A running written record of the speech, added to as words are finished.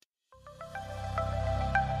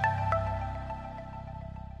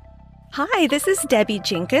Hi, this is Debbie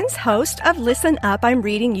Jenkins, host of Listen Up, I'm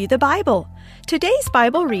Reading You the Bible. Today's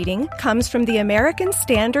Bible reading comes from the American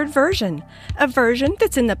Standard Version, a version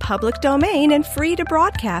that's in the public domain and free to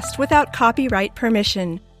broadcast without copyright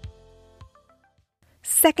permission.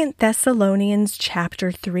 2 Thessalonians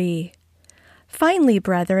chapter 3. Finally,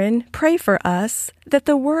 brethren, pray for us, that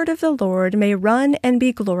the word of the Lord may run and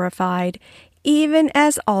be glorified, even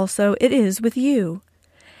as also it is with you,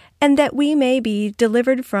 and that we may be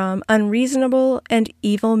delivered from unreasonable and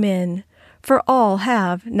evil men, for all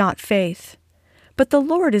have not faith. But the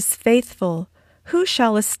Lord is faithful, who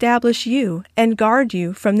shall establish you and guard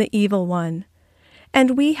you from the evil one.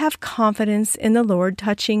 And we have confidence in the Lord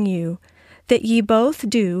touching you, that ye both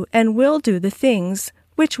do and will do the things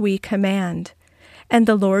which we command. And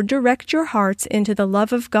the Lord direct your hearts into the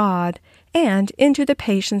love of God and into the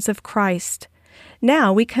patience of Christ.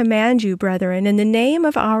 Now we command you, brethren, in the name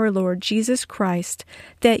of our Lord Jesus Christ,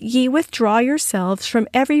 that ye withdraw yourselves from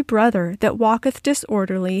every brother that walketh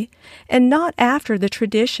disorderly, and not after the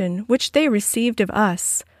tradition which they received of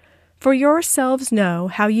us. For yourselves know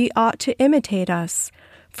how ye ought to imitate us.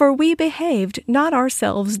 For we behaved not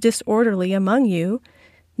ourselves disorderly among you,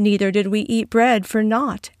 neither did we eat bread for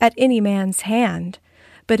naught at any man's hand,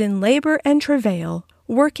 but in labor and travail,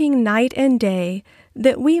 working night and day,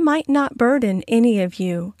 that we might not burden any of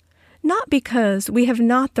you, not because we have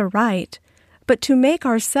not the right, but to make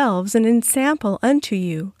ourselves an ensample unto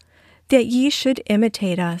you, that ye should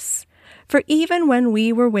imitate us. For even when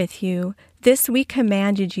we were with you, this we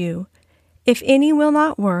commanded you, if any will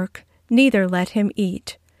not work, neither let him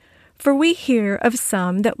eat. For we hear of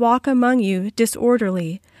some that walk among you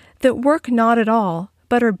disorderly, that work not at all,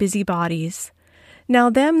 but are busybodies. Now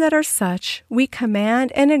them that are such we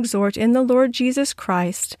command and exhort in the Lord Jesus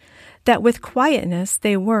Christ, that with quietness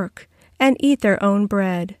they work, and eat their own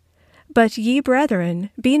bread. But ye, brethren,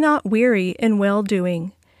 be not weary in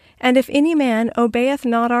well-doing. And if any man obeyeth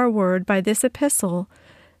not our word by this epistle,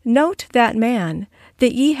 note that man,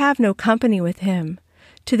 that ye have no company with him,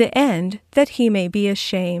 to the end that he may be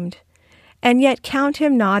ashamed. And yet count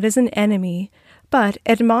him not as an enemy, but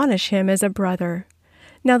admonish him as a brother.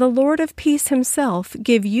 Now the Lord of peace himself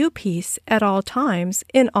give you peace at all times,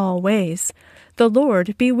 in all ways. The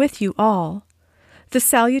Lord be with you all. The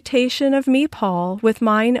salutation of me, Paul, with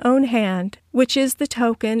mine own hand, which is the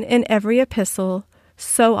token in every epistle,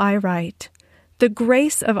 so I write. The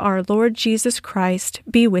grace of our Lord Jesus Christ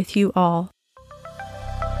be with you all.